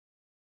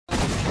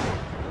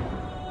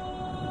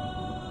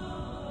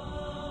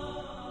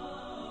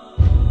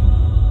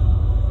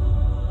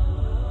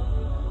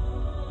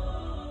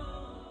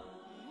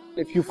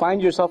if you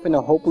find yourself in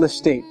a hopeless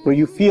state where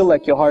you feel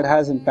like your heart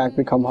has in fact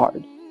become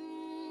hard,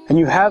 and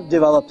you have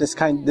developed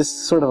this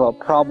sort of a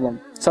problem,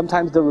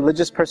 sometimes the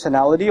religious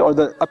personality or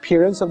the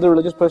appearance of the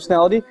religious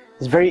personality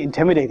is very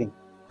intimidating.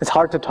 It's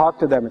hard to talk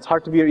to them. It's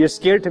hard to be, you're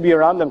scared to be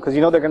around them because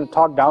you know they're going to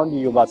talk down to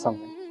you about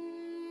something.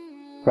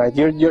 Right?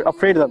 You're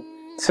afraid of them.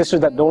 Sisters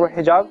that don't wear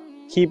hijab,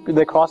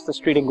 they cross the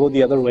street and go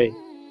the other way.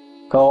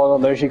 Oh,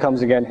 there she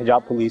comes again,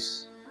 hijab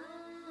police.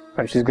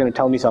 Right? She's going to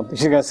tell me something.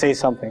 She's going to say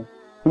something.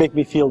 Make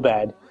me feel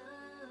bad.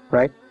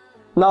 Right?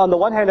 Now, on the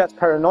one hand, that's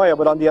paranoia,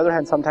 but on the other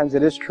hand, sometimes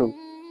it is true.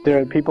 There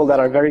are people that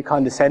are very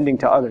condescending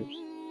to others.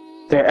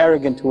 They're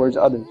arrogant towards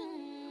others.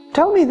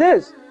 Tell me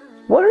this,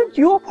 weren't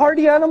you a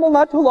party animal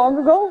not too long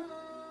ago?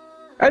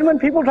 And when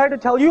people try to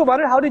tell you about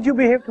it, how did you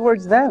behave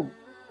towards them?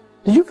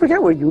 Did you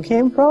forget where you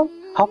came from?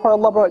 How far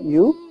Allah brought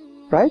you?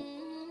 Right?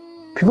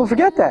 People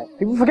forget that.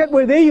 People forget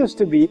where they used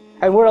to be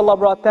and where Allah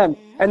brought them.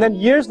 And then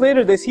years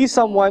later, they see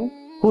someone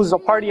who's a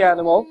party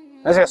animal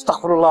and say,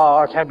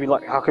 Astaghfirullah, I can't be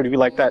like, how could you be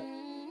like that?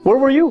 Where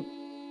were you?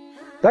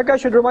 That guy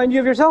should remind you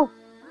of yourself.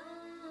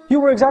 You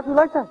were exactly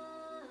like that.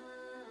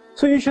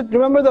 So you should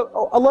remember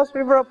Allah's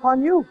favor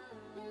upon you.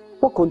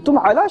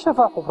 وَكُنْتُمْ عَلَى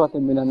شَفَا حُفْرَةٍ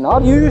مِّنَ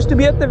النَّارِ. You used to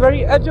be at the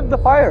very edge of the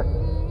fire.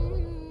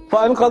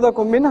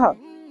 فَأَنْقَذَكُمْ مِنْهَا.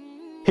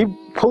 He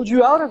pulled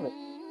you out of it.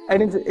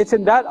 And it's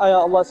in that ayah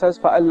Allah says,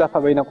 فَأَلَّفَ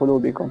بَيْنَ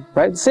قُلُوبِكُمْ.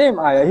 Right? Same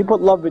ayah. He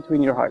put love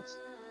between your hearts.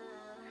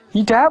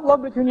 To have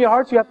love between your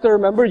hearts, you have to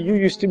remember you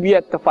used to be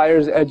at the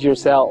fire's edge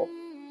yourself.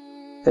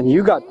 Then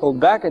you got pulled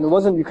back, and it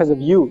wasn't because of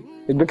you.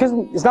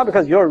 It's not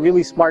because you're a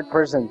really smart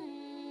person,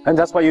 and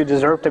that's why you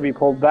deserve to be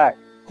pulled back.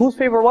 Whose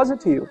favor was it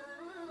to you?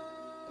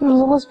 It was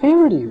Allah's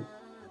favor to you.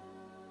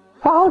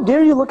 How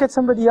dare you look at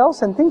somebody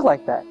else and think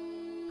like that?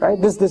 Right?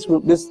 This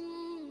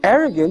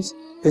arrogance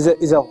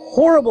is a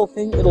horrible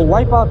thing. It'll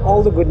wipe out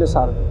all the goodness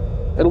out of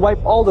it. It'll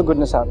wipe all the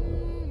goodness out of it.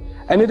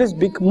 And it is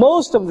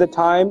most of the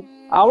time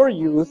our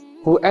youth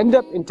who end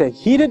up into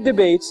heated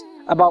debates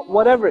about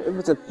whatever, if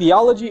it's a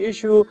theology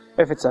issue,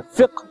 if it's a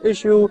fiqh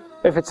issue,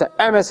 if it's an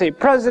MSA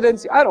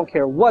presidency, I don't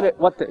care what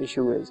the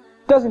issue is.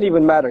 Doesn't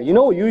even matter. You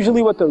know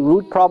usually what the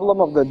root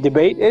problem of the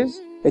debate is?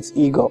 It's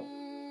ego.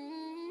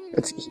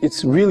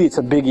 It's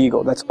a big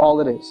ego. That's all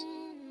it is.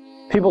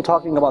 People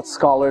talking about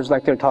scholars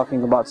like they're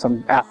talking about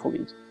some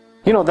athlete.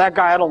 You know, that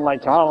guy, I don't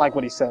like him. I don't like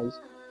what he says.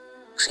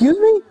 Excuse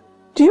me?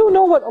 Do you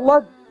know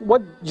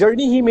what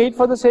journey he made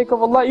for the sake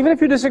of Allah? Even if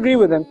you disagree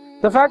with him,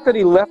 the fact that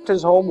he left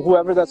his home,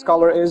 whoever that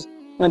scholar is,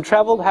 and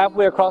traveled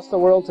halfway across the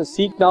world to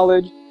seek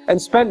knowledge,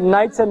 and spent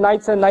nights and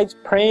nights and nights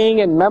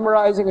praying and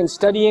memorizing and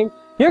studying,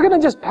 you're going to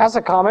just pass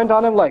a comment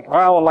on him like, oh,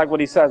 I don't like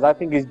what he says, I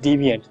think he's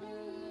deviant.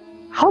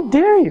 How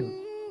dare you?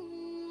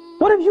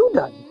 What have you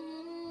done?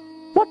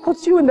 What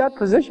puts you in that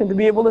position to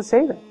be able to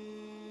say that?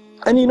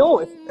 And you know,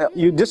 if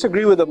you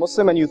disagree with a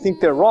Muslim and you think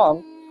they're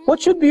wrong,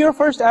 what should be your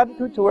first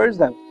attitude towards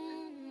them?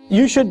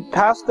 You should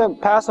pass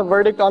a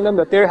verdict on them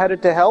that they're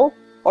headed to hell,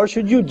 or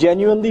should you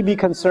genuinely be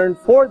concerned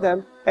for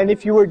them? And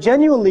if you were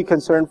genuinely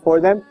concerned for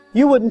them,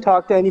 you wouldn't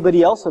talk to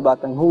anybody else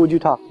about them. Who would you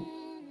talk to?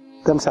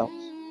 Themselves.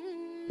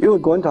 You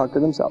would go and talk to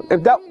themselves.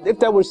 If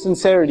there was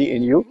sincerity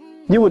in you,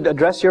 you would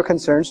address your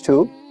concerns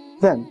to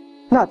them,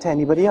 not to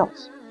anybody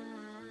else.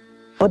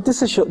 But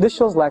this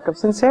shows lack of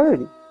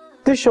sincerity.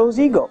 This shows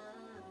ego.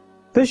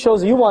 This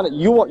shows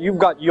you've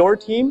got your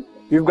team,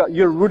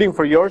 you're rooting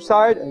for your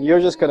side, and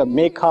you're just gonna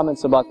make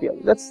comments about the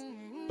other. That's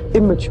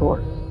immature,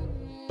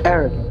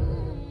 arrogant,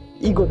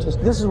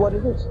 egotist. This is what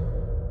it is.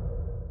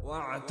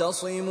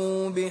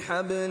 واعتصموا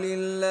بحبل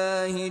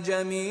الله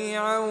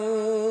جميعا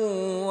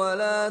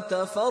ولا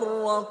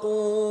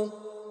تفرقوا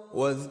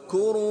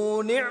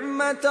واذكروا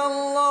نعمة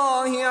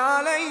الله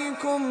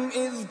عليكم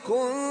إذ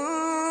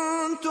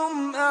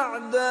كنتم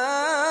أعداء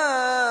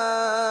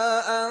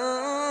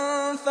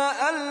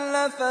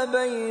فألف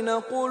بين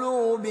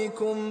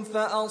قلوبكم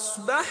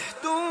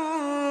فأصبحتم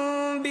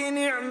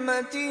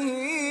بنعمته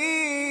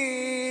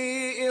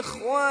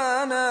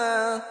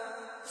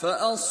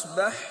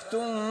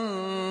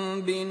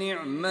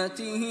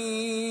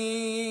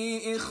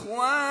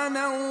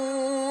إخوانا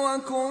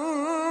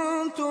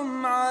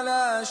وكنتم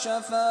على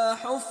شفا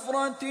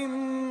حفرة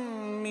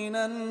من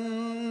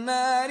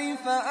النار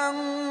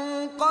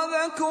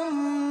فأنقذكم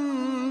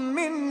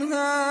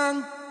منها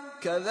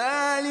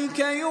كذلك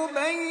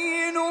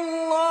يبين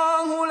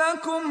الله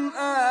لكم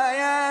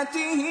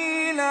آياته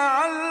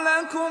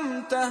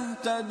لعلكم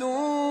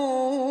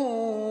تهتدون